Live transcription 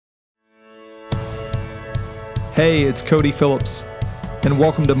Hey, it's Cody Phillips, and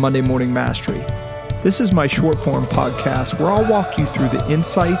welcome to Monday Morning Mastery. This is my short form podcast where I'll walk you through the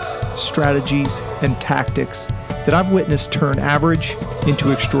insights, strategies, and tactics that I've witnessed turn average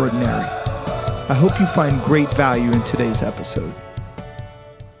into extraordinary. I hope you find great value in today's episode.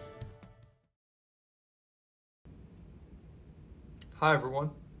 Hi,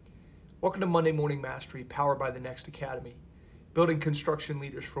 everyone. Welcome to Monday Morning Mastery, powered by the Next Academy, building construction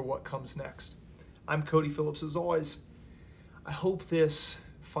leaders for what comes next. I'm Cody Phillips, as always. I hope this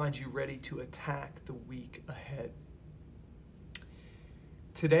finds you ready to attack the week ahead.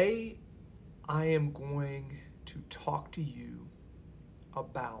 Today, I am going to talk to you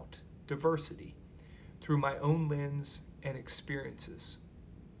about diversity through my own lens and experiences,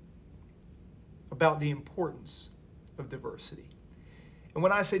 about the importance of diversity. And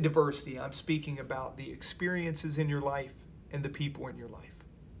when I say diversity, I'm speaking about the experiences in your life and the people in your life.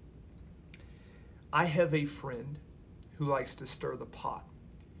 I have a friend who likes to stir the pot.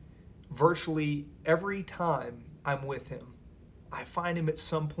 Virtually every time I'm with him, I find him at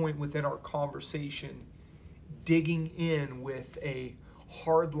some point within our conversation digging in with a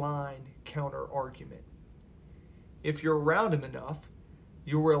hardline counter argument. If you're around him enough,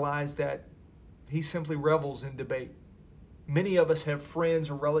 you'll realize that he simply revels in debate. Many of us have friends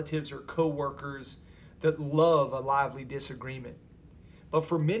or relatives or coworkers that love a lively disagreement. But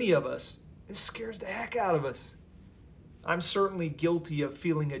for many of us, this scares the heck out of us. I'm certainly guilty of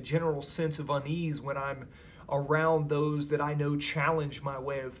feeling a general sense of unease when I'm around those that I know challenge my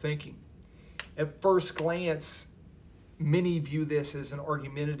way of thinking. At first glance, many view this as an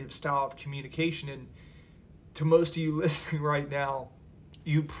argumentative style of communication, and to most of you listening right now,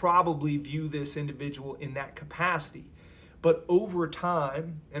 you probably view this individual in that capacity. But over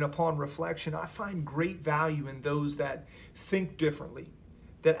time and upon reflection, I find great value in those that think differently,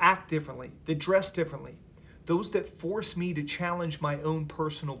 that act differently, that dress differently, those that force me to challenge my own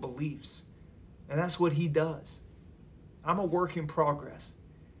personal beliefs. And that's what he does. I'm a work in progress,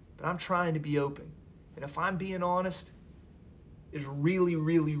 but I'm trying to be open. And if I'm being honest, it's really,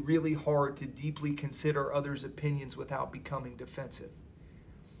 really, really hard to deeply consider others' opinions without becoming defensive.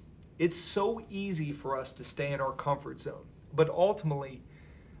 It's so easy for us to stay in our comfort zone. But ultimately,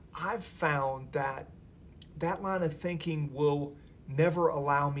 I've found that that line of thinking will never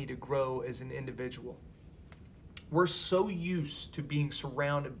allow me to grow as an individual. We're so used to being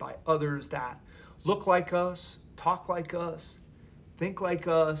surrounded by others that look like us, talk like us, think like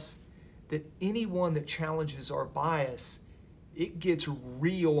us, that anyone that challenges our bias, it gets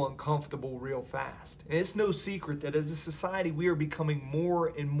real uncomfortable real fast. And it's no secret that as a society, we are becoming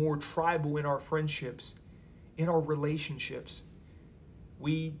more and more tribal in our friendships, in our relationships.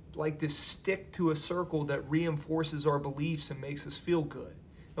 We like to stick to a circle that reinforces our beliefs and makes us feel good.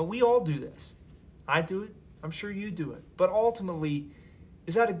 And we all do this. I do it. I'm sure you do it. But ultimately,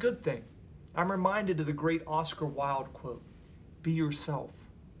 is that a good thing? I'm reminded of the great Oscar Wilde quote, "Be yourself,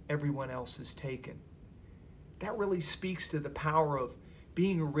 everyone else is taken." That really speaks to the power of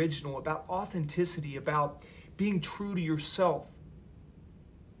being original, about authenticity, about being true to yourself.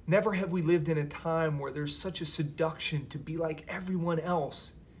 Never have we lived in a time where there's such a seduction to be like everyone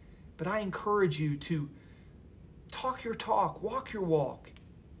else. But I encourage you to talk your talk, walk your walk,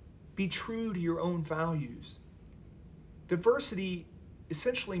 be true to your own values. Diversity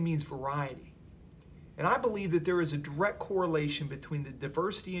essentially means variety. And I believe that there is a direct correlation between the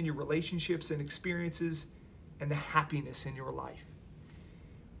diversity in your relationships and experiences and the happiness in your life.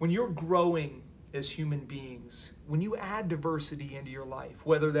 When you're growing as human beings, when you add diversity into your life,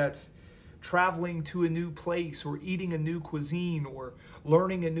 whether that's traveling to a new place or eating a new cuisine or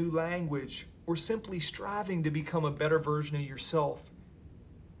learning a new language or simply striving to become a better version of yourself,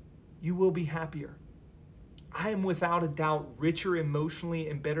 you will be happier. I am without a doubt richer emotionally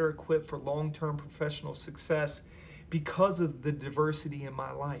and better equipped for long-term professional success because of the diversity in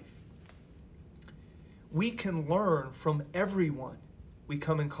my life. We can learn from everyone we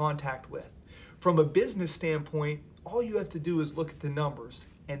come in contact with. From a business standpoint, all you have to do is look at the numbers,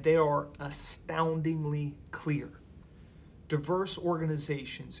 and they are astoundingly clear. Diverse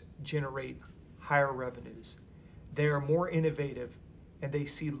organizations generate higher revenues. They are more innovative, and they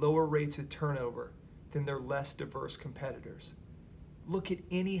see lower rates of turnover than their less diverse competitors. Look at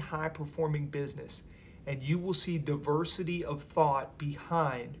any high-performing business, and you will see diversity of thought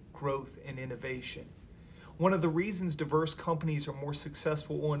behind growth and innovation. One of the reasons diverse companies are more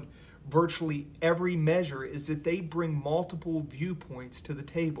successful on virtually every measure is that they bring multiple viewpoints to the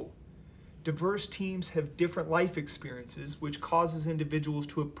table. Diverse teams have different life experiences, which causes individuals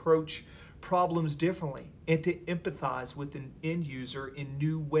to approach problems differently and to empathize with an end user in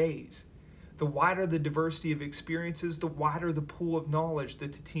new ways. The wider the diversity of experiences, the wider the pool of knowledge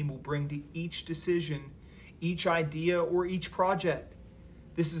that the team will bring to each decision, each idea, or each project.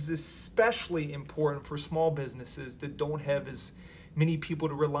 This is especially important for small businesses that don't have as many people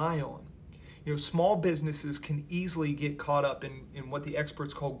to rely on. Small businesses can easily get caught up in what the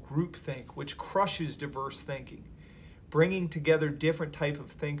experts call groupthink, which crushes diverse thinking. Bringing together different types of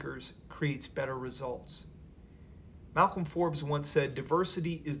thinkers creates better results. Malcolm Forbes once said,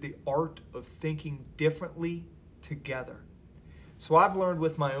 "Diversity is the art of thinking differently together." So I've learned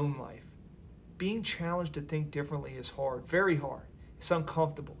with my own life, being challenged to think differently is hard, very hard. It's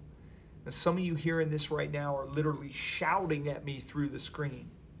uncomfortable. Now, some of you hearing this right now are literally shouting at me through the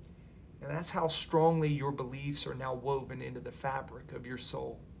screen. And that's how strongly your beliefs are now woven into the fabric of your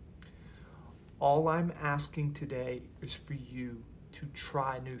soul. All I'm asking today is for you to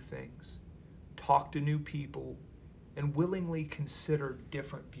try new things, talk to new people, and willingly consider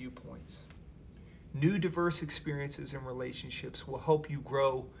different viewpoints. New diverse experiences and relationships will help you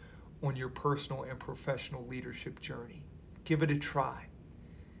grow on your personal and professional leadership journey. Give it a try.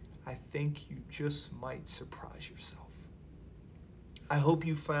 I think you just might surprise yourself. I hope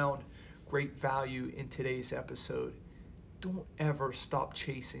you found great value in today's episode. Don't ever stop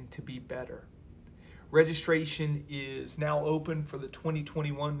chasing to be better. Registration is now open for the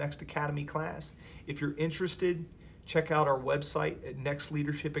 2021 Next Academy class. If you're interested, check out our website at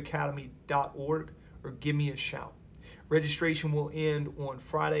nextleadershipacademy.org or give me a shout. Registration will end on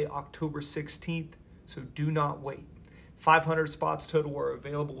Friday, October 16th, so do not wait. 500 spots total are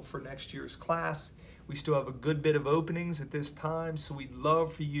available for next year's class. We still have a good bit of openings at this time, so we'd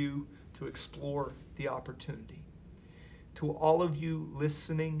love for you to explore the opportunity. To all of you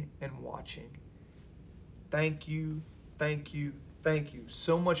listening and watching, thank you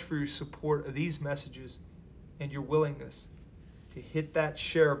so much for your support of these messages and your willingness to hit that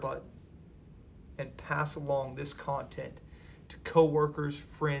share button and pass along this content to coworkers,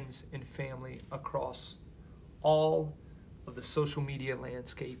 friends, and family across all of the social media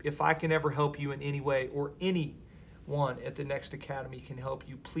landscape. If I can ever help you in any way, or anyone at the Next Academy can help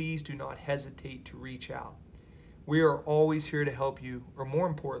you, please do not hesitate to reach out. We are always here to help you, or more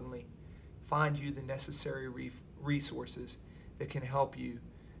importantly, find you the necessary resources that can help you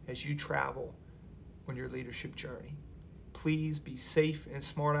as you travel on your leadership journey. Please be safe and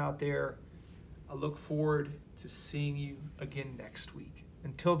smart out there. I look forward to seeing you again next week.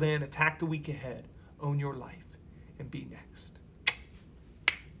 Until then, attack the week ahead, own your life, and be next.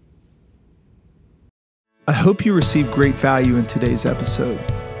 I hope you received great value in today's episode.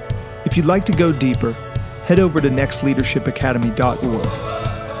 If you'd like to go deeper, head over to nextleadershipacademy.org.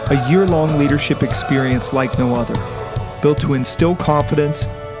 A year-long leadership experience like no other, built to instill confidence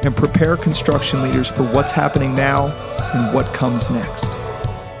and prepare construction leaders for what's happening now and what comes next.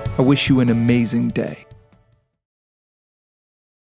 I wish you an amazing day.